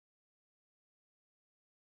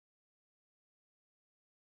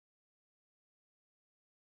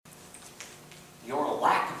your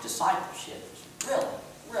lack of discipleship is really,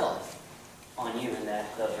 really on you in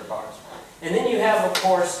those regards. And then you have, of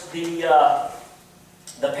course, the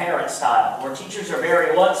parent style, where teachers are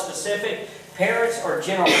very what specific, parents are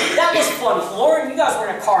general. That was funny. Lauren, you guys were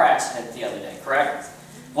in a car accident the other day, correct?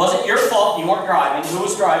 Wasn't your fault. You weren't driving. Who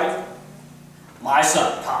was driving? My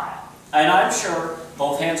son, Kyle. And I'm sure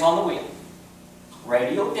both hands on the wheel.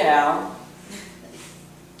 Radio down.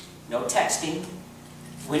 No texting.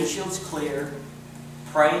 Windshield's clear.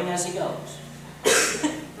 Praying as he goes.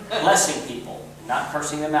 Blessing people, not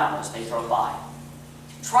cursing them out as they drove by.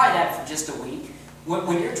 Try that for just a week.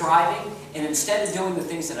 When you're driving, and instead of doing the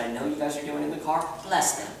things that I know you guys are doing in the car,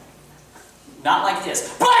 bless them. Not like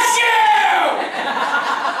this. Bless you!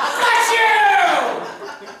 Bless you!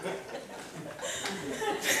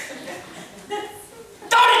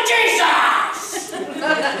 Go to Jesus!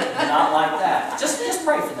 Not like that. Just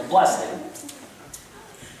pray for them. Bless them.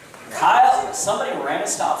 Kyle, somebody ran a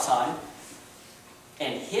stop sign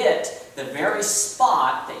and hit the very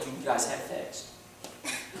spot that you guys have fixed.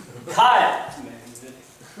 Kyle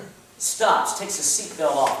stops, takes his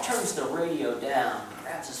seatbelt off, turns the radio down,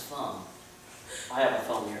 grabs his phone. I have a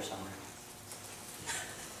phone here somewhere.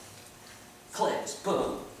 Clicks,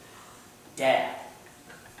 boom. Dad.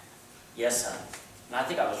 Yes, son. And I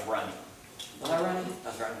think I was running. Was I running? I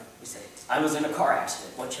was running. He said, I was in a car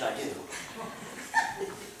accident. What should I do?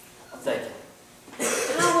 I'm thinking,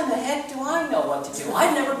 how in the heck do I know what to do?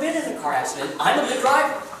 I've never been in a car accident. I'm a good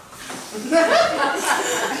driver.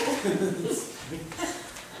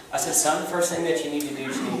 I said, son, the first thing that you need to do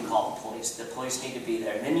is you need to call the police. The police need to be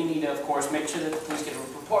there. And then you need to, of course, make sure that the police get a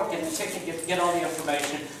report, get the ticket, get all the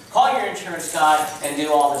information, call your insurance guy, and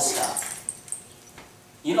do all this stuff.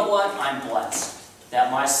 You know what? I'm blessed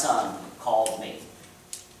that my son called me.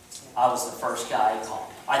 I was the first guy he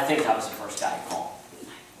called. I think I was the first guy he called.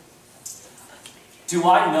 Do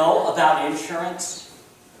I know about insurance?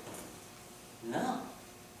 No.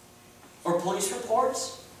 Or police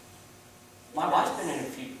reports? My wife's been in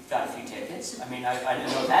got a few tickets. I mean, I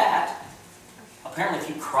didn't know that. Apparently, if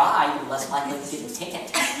you cry, you're less likely to get a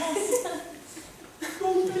ticket.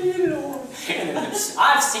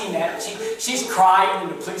 I've seen that. She's crying,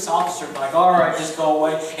 and the police officer's like, all right, just go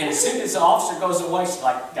away. And as soon as the officer goes away, she's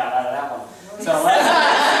like, got out of that one. So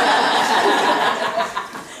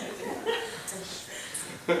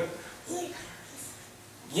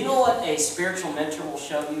you know what a spiritual mentor will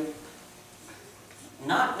show you?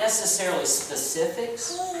 Not necessarily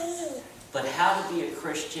specifics, but how to be a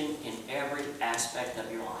Christian in every aspect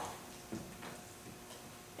of your life.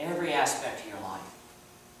 Every aspect of your life.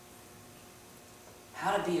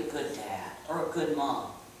 How to be a good dad or a good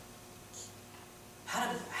mom. How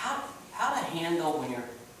to handle when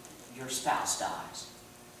your spouse dies,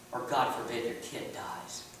 or God forbid your kid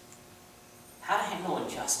dies. How to handle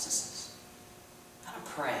injustices. How to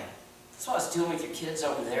pray. That's what I was doing with your kids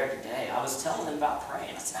over there today. I was telling them about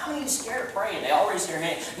praying. I said, how many of you scared of praying? They all raised their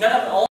hand. None of them.